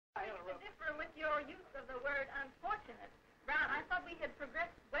differ with your use of the word unfortunate. Brown, I thought we had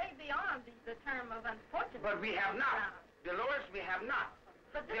progressed way beyond the term of unfortunate. But we have not. Brown. Dolores, we have not.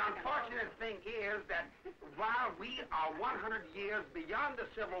 But The unfortunate thing is that while we are 100 years beyond the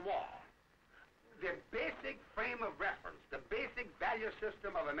Civil War, the basic frame of reference, the basic value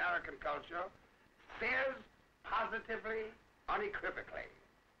system of American culture says positively, unequivocally,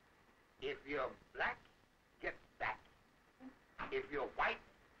 if you're black, get back. If you're white,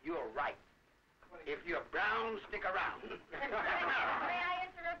 you're right. If you're brown, stick around. May I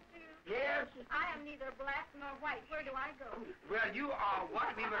interrupt you? Yes? I am neither black nor white. Where do I go? Well, you are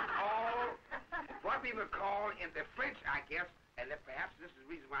what we would call in the French, I guess, and that perhaps this is the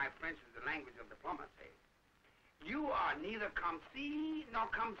reason why French is the language of diplomacy. You are neither comme ci nor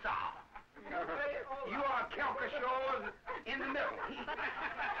comme ça. You are quelque chose in the middle.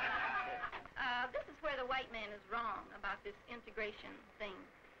 This is where the white man is wrong about this integration thing.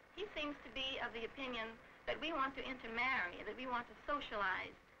 He seems to be of the opinion that we want to intermarry, that we want to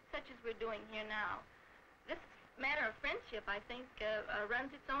socialize, such as we're doing here now. This matter of friendship, I think,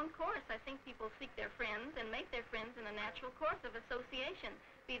 runs its own course. I think people seek their friends and make their friends in a natural course of association,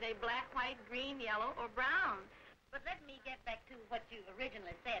 be they black, white, green, yellow, or brown. But let me get back to what you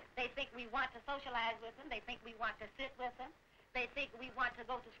originally said. They think we want to socialize with them. They think we want to sit with them. They think we want to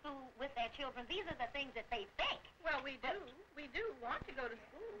go to school with their children. These are the things that they think. Well, we do. We do want to go to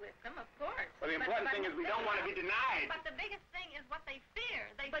school with them, of course. Well, the important thing is we don't want to be denied. But the biggest thing is what they fear.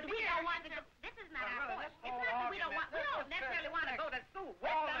 But we don't want to go. This is not our point. It's not that we don't want. We don't necessarily want to go to school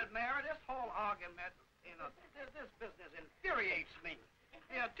with them. Mary, this whole argument, this business infuriates me.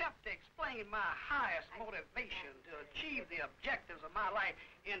 The attempt to explain my highest motivation to achieve the objectives of my life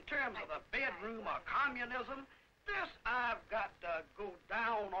in terms of the bedroom or communism, this I've got to go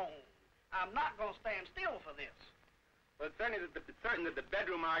down on. I'm not going to stand still for this. Well, it's certain that the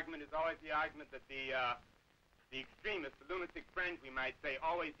bedroom argument is always the argument that the extremists, the lunatic fringe, we might say,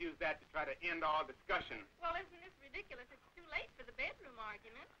 always use that to try to end all discussion. Well, isn't this ridiculous? It's too late for the bedroom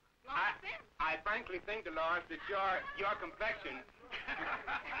argument. I frankly think, Dolores, that your complexion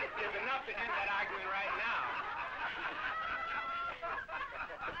is enough to end that argument right now.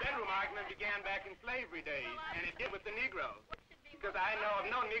 The bedroom argument began back in slavery days, and it did with the Negroes. Because I know of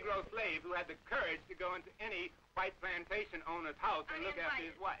no Negro slave who had the courage to go into any white plantation owner's house and look after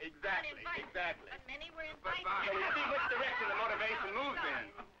his wife. Exactly. But many were invited. So you see which direction the motivation moves in.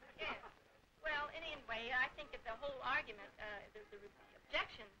 Yes. Well, anyway, I think that the whole argument, the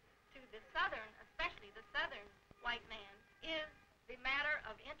objection to the Southern, especially the Southern white man, is the matter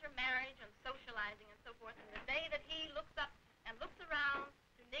of intermarriage and socializing and so forth. And the day that he looks up and looks around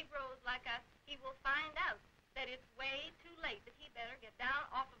to Negroes like us, he will find out that it's way too late, that he better get down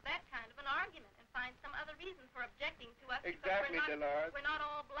off of that kind of an argument and find some other reason for objecting to us. Exactly, Dolores. We're not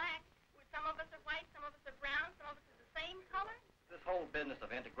all black. Some of us are white, some of us are brown, some of us are the same color. This whole business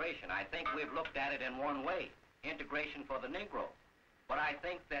of integration, I think we've looked at it in one way, integration for the Negro. But I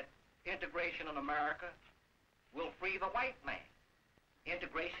think that integration in America will free the white man.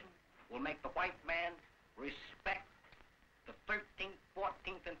 Integration will make the white man respect the 13th,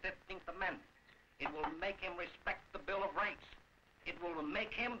 14th, and 15th Amendments. It will make him respect the Bill of Rights. It will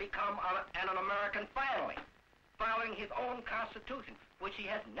make him become an American finally, following his own Constitution, which he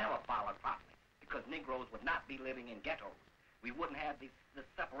has never followed properly, because Negroes would not be living in ghettos. We wouldn't have this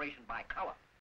separation by color.